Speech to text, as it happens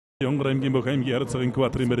Янгар аймгийн бөх аймгийн харилцагийн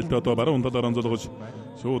квадрын барилдаа одоо баруун талаар онцолгож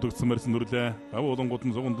шууд өгсөн мэрсэн нүрлээ. Агуулангууд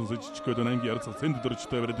нь сугундан сжижих гээд аймгийн харилцаг цэнд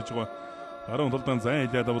дөржтэй барилдаж байгаа. Баруун талдаа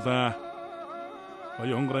зайлаад авлаа.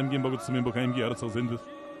 Янгар аймгийн богдсон бөх аймгийн харилцаг цэнд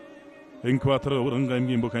Энкватер өргөн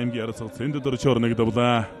аймгийн бөх аймгийн харилцаг цэнд дөрж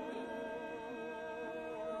орногдвлаа.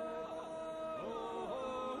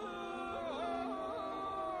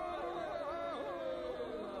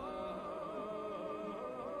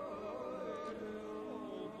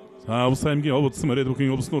 Авс аймгийн овцсон мөрөд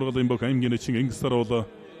бүхэн овс нургалын бөх аймгийн чин ингэсээр бол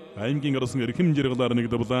аймгийн арсан эрхэм жиргалаар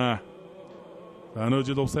нэгдэвлаа. Анаа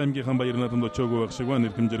жил овс аймгийн баяр наадмын очоогүй байх шиг байна.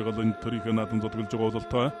 Эрхэм жиргалын төрийн наадам зодголж байгаа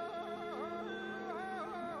бололтой.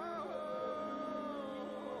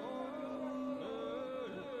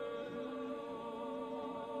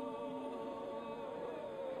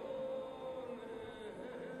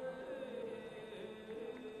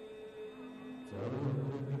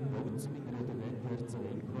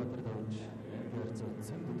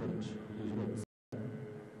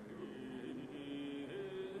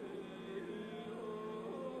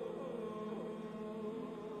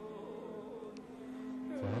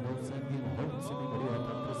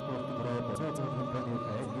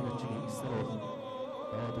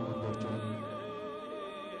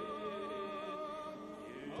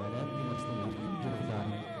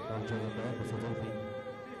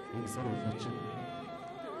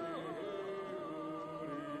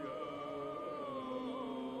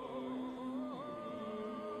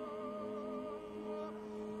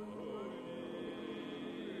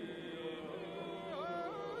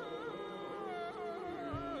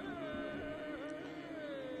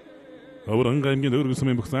 Оврон аймгийн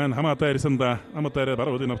өргөсөн бүхсэн хамаатай ирсэндээ амтаараа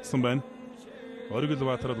баруун авцсан байна. Оргил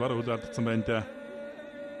баатараад баруун алдсан байна да.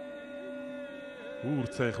 Үүр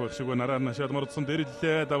цайх байх шиг нараар нашаад мордсон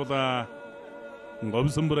дэрлээ давлаа.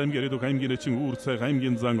 Говьсомбор аймгийн ирээдүйн аймгийн чин үүр цайх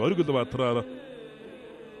аймгийн зан оргил баатараар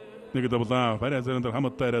нэг давлаа. Барайзарын дээр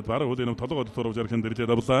хамаатайраад баруун толгойд турвж ярхан дэрлээ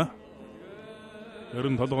давлаа.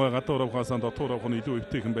 Ерөн толгой гадуур авахаас дотор авах нь илүү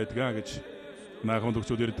өвтэйхэн байдгаа гэж наахмад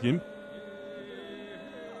өгчүүд ирдэг юм.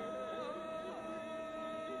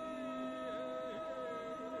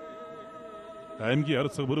 Аймгийн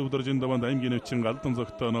харилцаг бүр өдөржин даванд аймгийн өвчин галдан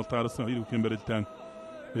зогтоо нол таарсан хоёр бүхэн барилдаан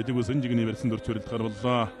эдгүү сэнжигний барьсан дөрч барилд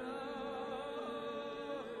гарваллаа.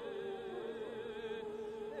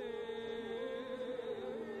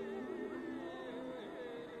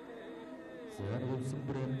 Зэвэрсэн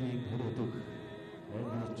брендийн хөрөдөг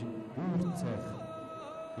аймгийн чин бүр цайх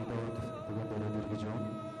бидод бүгд өргөж байна.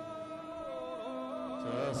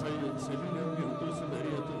 За сая селингийн өдөрсөн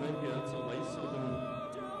ариат аймгийн харилцаг баясгалан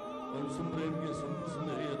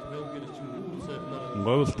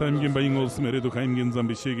Монгол аймгийн баян улсын ирээдүйн аймгийн зам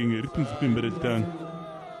бишээгийн эрдэнэ зүгийн барилдаан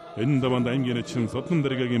энэ даванд аймгийн чин содон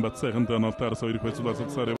дэргэгийн бат сайханд нолтаарс хоёр байцуулаад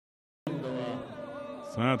цацаар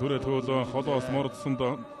саа түрээ төөлөө холоос мордсон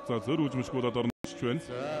за зөр үжмшгүүлээд орнож байна.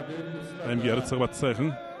 Аймгийн харилцаг бат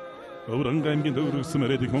сайхан Өврөн аймгийн төвөргсөн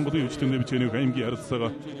ирээдүйн Монголын өвчтөнд бичээний аймгийн харилцаага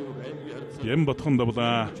ям ботхон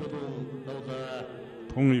давлаа.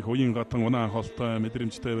 Тун их уян гатан унаа холтой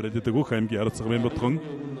мэдрэмжтэй барилдаг бүх аймгийн харилцаг байн ботхон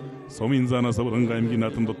сумын занаас Өврөн аймгийн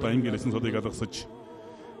наадамд аймгийн эсэн содыг алгасаж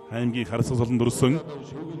аймгийн харилцаг солон дөрсөн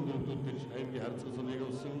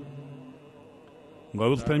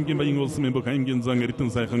Говьс аймгийн баян улсын бүх аймгийн зан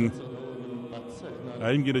эрдэнэ сайхан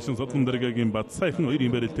аймгийн эсэн содон дэргэгийн бат сайхан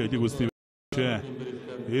хоёрын барилтаа эдэг үстэй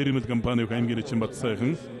Эрмэл компани аймгийн эсэн бат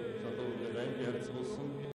сайхан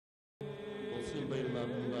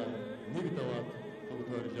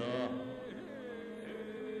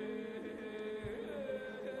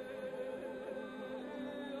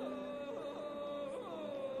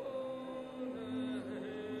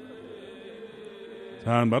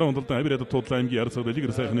Сан баруун талд авираад Тулгар аймгийн харилцаг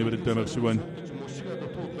дэлгэр сайхны барилдаан байх шиг байна.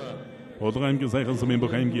 Тулгар аймгийн сайхан сумын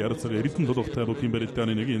бүх аймгийн харилцаг эрдэнэ тулгтай бүхийн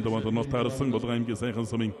барилдааны нэг энэ даваад нол таарсан Тулгар аймгийн сайхан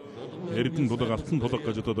сумын эрдэнэ тулга алтан тулга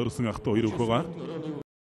гэж одоо дөрсөн ах 2 өг байгаа.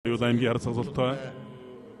 Тулгар аймгийн харилцаг золтой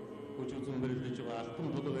хүчит барилдаж байгаа алтан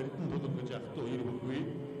тулга эрдэнэ тулга гэж ах 2 өггүй.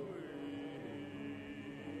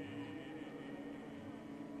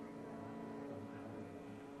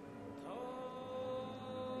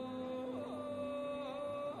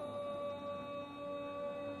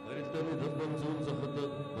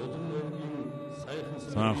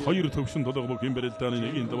 Хоёр төвшин тулга бүхэн барилдааны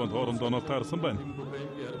нэг энэ даванд хоорондоо нол таарсан байна.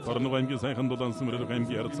 Баруун аймгийн сайхан дулаансан мөрөг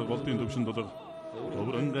аймгийн харилцаг болтын төвшин тулга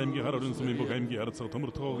Өврөн аймгийн хар өрн сумын бүх аймгийн харилцаг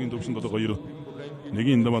төмөр тоогын төвшин тулга хоёр нэг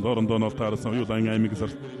энэ даванд хоорондоо нол таарсан Уян аймгийн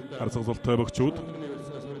харилцаг золтой бөгчүүд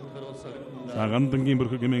Гандангийн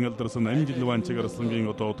бүрхэг хэмээн алдарсан амжилт ванчиг арслангийн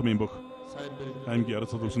одоо утмын бүх аймгийн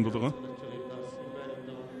харилцаг төвшин тулга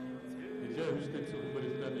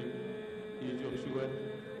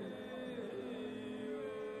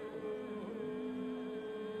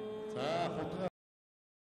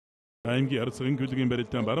аймгийн ард цагын гүйлгийн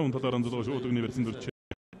барилдаан баруун талаар онцлог шууд өгнө барьсан дүрч.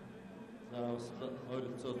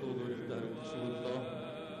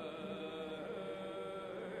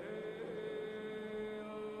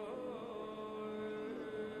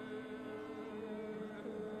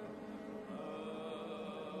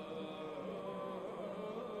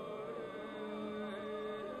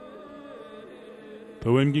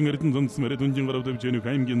 Төв аймгийн Ардын зонцсон мөрөд үнжин гарав дэвж өнөх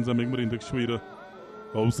аймгийн зам ягмарын төгшвэр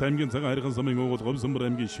Овс аймгийн цагаан хархан самын уугуул говьсомбор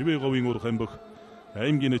аймгийн шивээ говийн уурах аймбах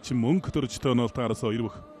аймгийн эчин мөнгө төрж тоонолтаараас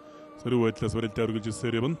ойрбах сөрөв байдлаас барилдаа өргөж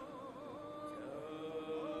ирсээр явна.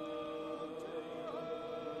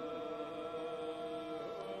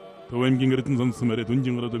 Төв аймгийн Ардын зонцсон мөрөд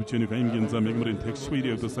үнжин гарав дэвж өнөх аймгийн зам ягмарын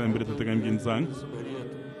төгшвэр явдас аймбардаг аймгийн зан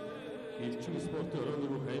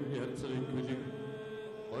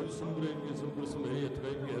Сумбрэнгийн сумбрсан баяр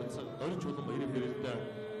тайгийн харцаг дорж болон баяр хэрэглээ.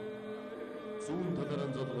 Зүүн талаараа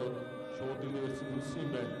золгоод шууд нэрсэн үлсэн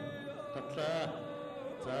байна. Татлаа.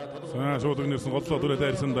 За шууд нэрсэн голлоо дүрээ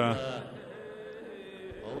дайрсан да.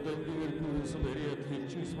 Одонгийн үлсэн баяр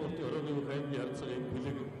хэлчин спортын орооны аймгийн харцагын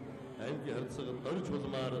бүлэг аймгийн харцаг дорж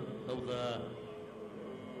болмаар тавлаа.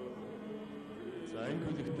 За энэ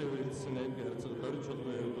бүлэгтээ үйлсэн аймгийн харцаг дорж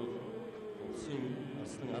болмоор явбал улсын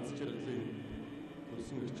аслан аз жаргалын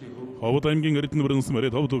Ховд аймгийн Ардын бүрэнсэн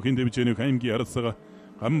мөрөд ховд уухийн дэвж өнөх аймгийн арцаг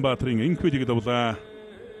Ганбаатарын энхвэлийг давлаа.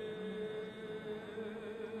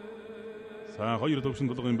 За хоёр төвшин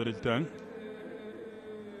толгойн барилдаан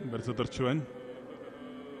барьцадарч байна.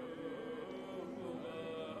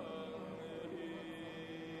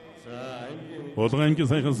 Улаан аймгийн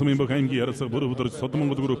сайхан сумын бүх аймгийн арцаг бүр өдөрж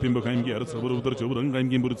Содмонгол группийн бүх аймгийн арцаг бүр өдөрж өврөн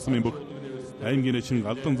аймгийн бүрдсмийн бүх аймгийн эчин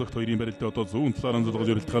галдан зөвхт хоёрын барилдаа одоо зүүн талаар золгож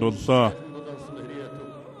өрөлтгөр боллоо.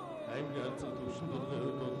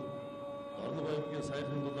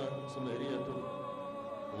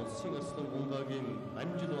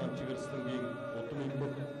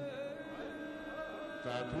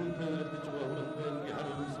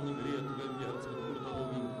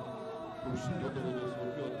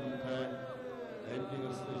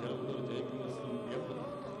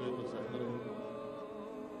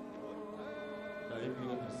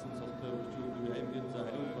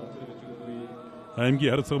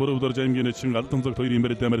 Аймгийн харцаг бүр өдөрж аймгийн эчин галдан зөвхт хоёрын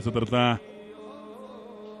барилдаа барьцаадарлаа.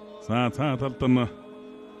 За цаа талд нь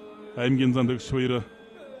аймгийн зан төгшвэр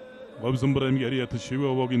Говьсомбор аймгийн ариат шивээ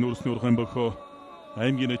овоогийн нүүрсний урах аймбах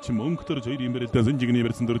аймгийн эчин мөнгө төрж хоёрын барилдаа зэнжигний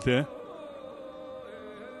барьсан дүрлээ.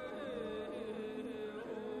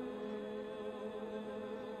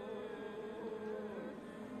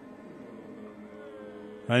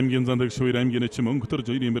 Аймгийн зан төгшвэр аймгийн эчин мөнгө төрж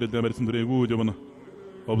хоёрын барилдаа барьсан дүрээ гүйж явна.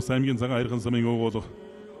 Овс аймгийн цагаан хархан самын уугуул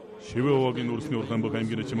шивээ овоогийн нүүрсний урах аймбах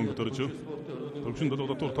аймгийн эчин мөнгө төрж төвшин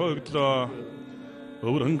толгойд тур тоогдлоо.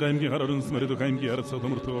 Өвөрхөн аймгийн хар орнос мөрөд аймгийн арцаг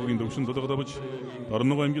төмөртгөөгийн төвшин толгойд авч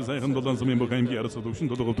Орногоо аймгийн сайхан долоон сумын бүх аймгийн арцаг төвшин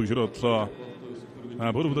толгойд төгшрөөдлөө.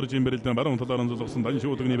 Бүр өдөрж юм барилдаан баруун талаар золгосон дан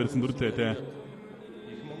шуудагны барьсан дүрлээ.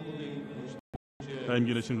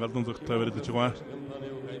 Аймгийн эчин галдан зөвхтэй барилдаж байгаа.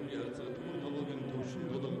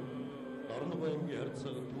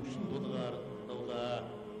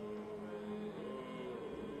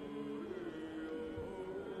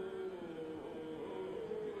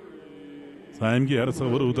 Аймгийн арцаг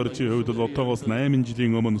бүр өдөржийн хувьд л одоогоос 8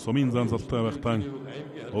 жилийн өмнө сумын зан залтай байхдаа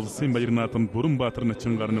улсын баяр наадамд бүрэн баатар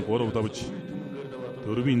начин гарны 3 давж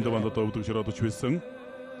дөрвийн даванд одоо өвдөгшрөөдөж байсан.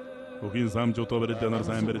 Өхийн самжуудаа барилдаанаар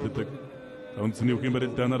сайн барилддаг. Үндэсний өхийн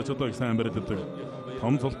барилдаанаар ч одоо их сайн барилддаг.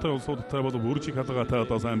 Том цолтой улсуудтай бол бүржиг халгаатай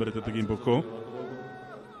одоо сайн барилддаг юм бөхөө.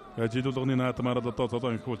 Жилийн болгоны наадмаар одоо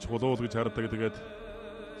цолон их болж хулуул гэж хардаг. Тэгээд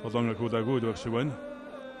цолон ахуулаагүй байх шиг байна.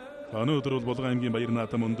 Өнөөдөр бол Болгон аймгийн баяр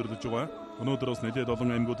наадам өндөрлөж байгаа. Өнөөдөр бас нэлээд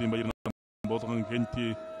олон аймагуудын баяр наадам Болгон,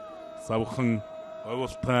 Хэнти, Савхан,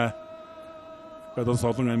 Оволтой гадаас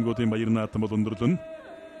олон аймагуудын баяр наадам бол өндөрлөнө.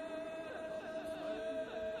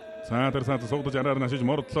 Цаатар суугдаж араар нь ашиж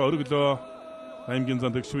мордлоо өргөлөө. Аймгийн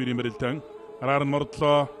зан төгшвэрийн барилдаан араар нь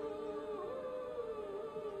мордлоо.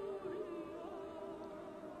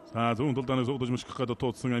 Зүүн талдааны суугдаж мөшгөх гадаа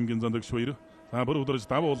туудсан аймгийн зан төгшвэр. Бүр өдөрж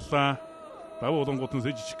давууллаа. Давуу олонгууд нь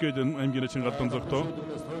сэжчихгээд аймгийн эчин галдан зогтоо.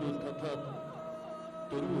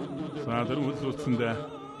 Дөрөв хөллөлтсөндөө.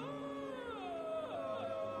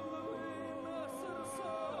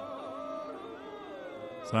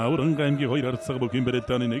 Уран аймгийн хоёр арцаг бүхэн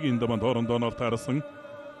барилдааны нэгийн даван доорондоо нолтаарсан.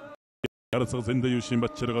 Арцаг зэндэ юушин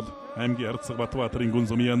Батчиргал аймгийн арцаг Батбаатарын гүн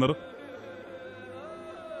сумьянар.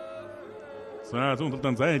 Зүүн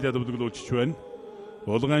талдан зайлаад өвдөглөөч байна.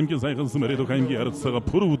 Болгон аймгийн сайхан сүмэрэл аймгийн арцаг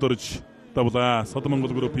бүр өдөрж давлаа.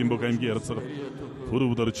 Содмонгол группийн бүх аймгийн арцаг бүр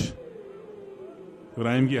өдөрж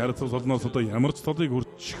аймгийн харьцаг солоноос одоо ямар ч толыг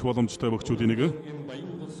хүрчих боломжтой бөхчүүдийн нэг.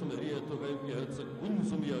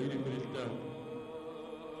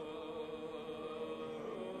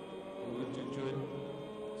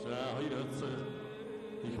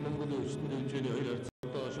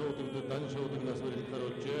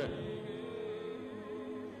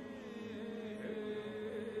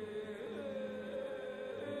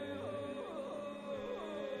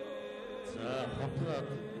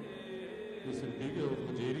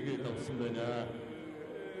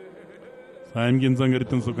 Аймгийн зан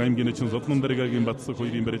Ардын сүх аймгийн эчин Зоднон даргагийн батсах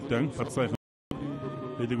хоёрын барилдаан бацайхан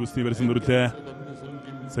элэг усны барьсан нүрлээ.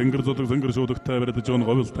 Сэнгэр зодог сэнгэр шуудагтай барилдаж байгаа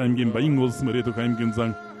говьлт аймгийн баян улс мөрөдөг аймгийн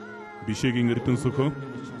зан бишээгийн Ардын сүх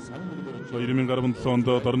 2017 онд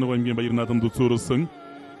Дорног аймгийн баяр наадамд үзүүлсэн.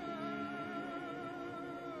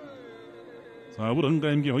 Савран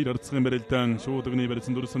аймгийн хоёр арцгийн барилдаан шуудагны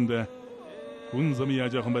барьсан дүрсэнд хүн замын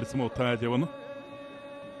яажаахан барьсан утаа явна.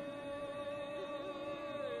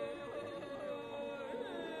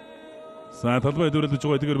 За талбай дүүрэлж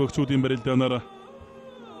байгаа эдгээр бөхчүүдийн барилдаанаар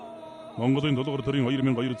Монголын Тулгар төрийн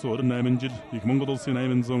 2228 жил их Монгол улсын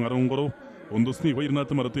 813 Үндэсний баяр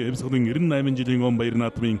наадам Ардын хувьсгалын 98 жилийн он баяр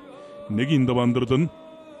наадмын нэгийн давандрлан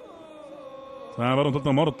Савран талд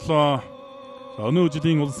мордлоо өнөө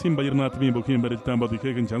жилийн улсын баяр наадмын бөхийн барилдаан бол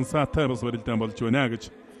ихэхэн чансаатай бас барилдаан болж байна гэж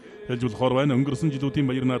хэлж болохоор байна. Өнгөрсөн жилүүдийн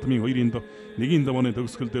баяр наадмын хоёрын нэгийн давааны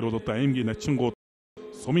төгсгөл дээр бол одоо аймгийн начингууд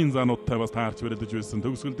сумын заануудтай бас таарч барилдаж байсан.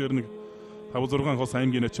 Төгсгөл дээр нэг 5-6 хос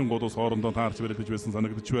аймгийн начингуудаас хоорондоо таарч барилдаж байсан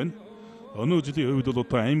санагдаж байна. Өнөө жилийн хувьд бол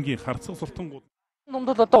одоо аймгийн харцаг султангууд дунд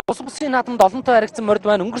бол одоо улс бүсийн наадамд олонтой харигдсан морд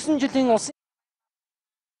байна. Өнгөрсөн жилийн улсын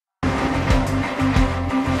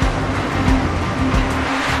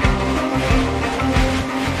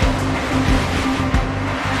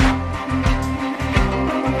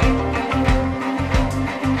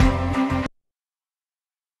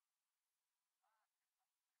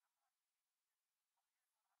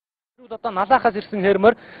одоо налаахаас ирсэн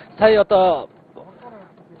хэрмэр сая одоо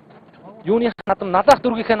юуны наадам налаах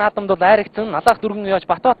дүүргийнхээ наадамд бол айрагцсан налаах дүүргэн яаж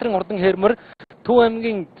Батбаатарын урдан хэрмэр Төв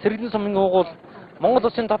аймгийн Сэргэлэн сумын уугуул Монгол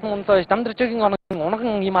улсын тодон унлаа Дамдржагийн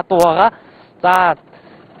унган юм адуу байгаа. За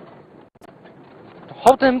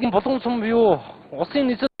Ховд аймгийн Булган сум буюу улсын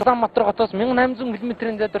нийслэл Улаанбаатар хотоос 1800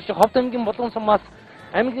 км-ийн зайд Ховд аймгийн Булган сумаас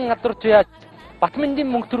аймгийн гадуур яаж Батмандын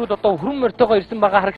мөнгө төрүүд одоо хүрэн морьтойгоо ирсэн байгаа харагдсан.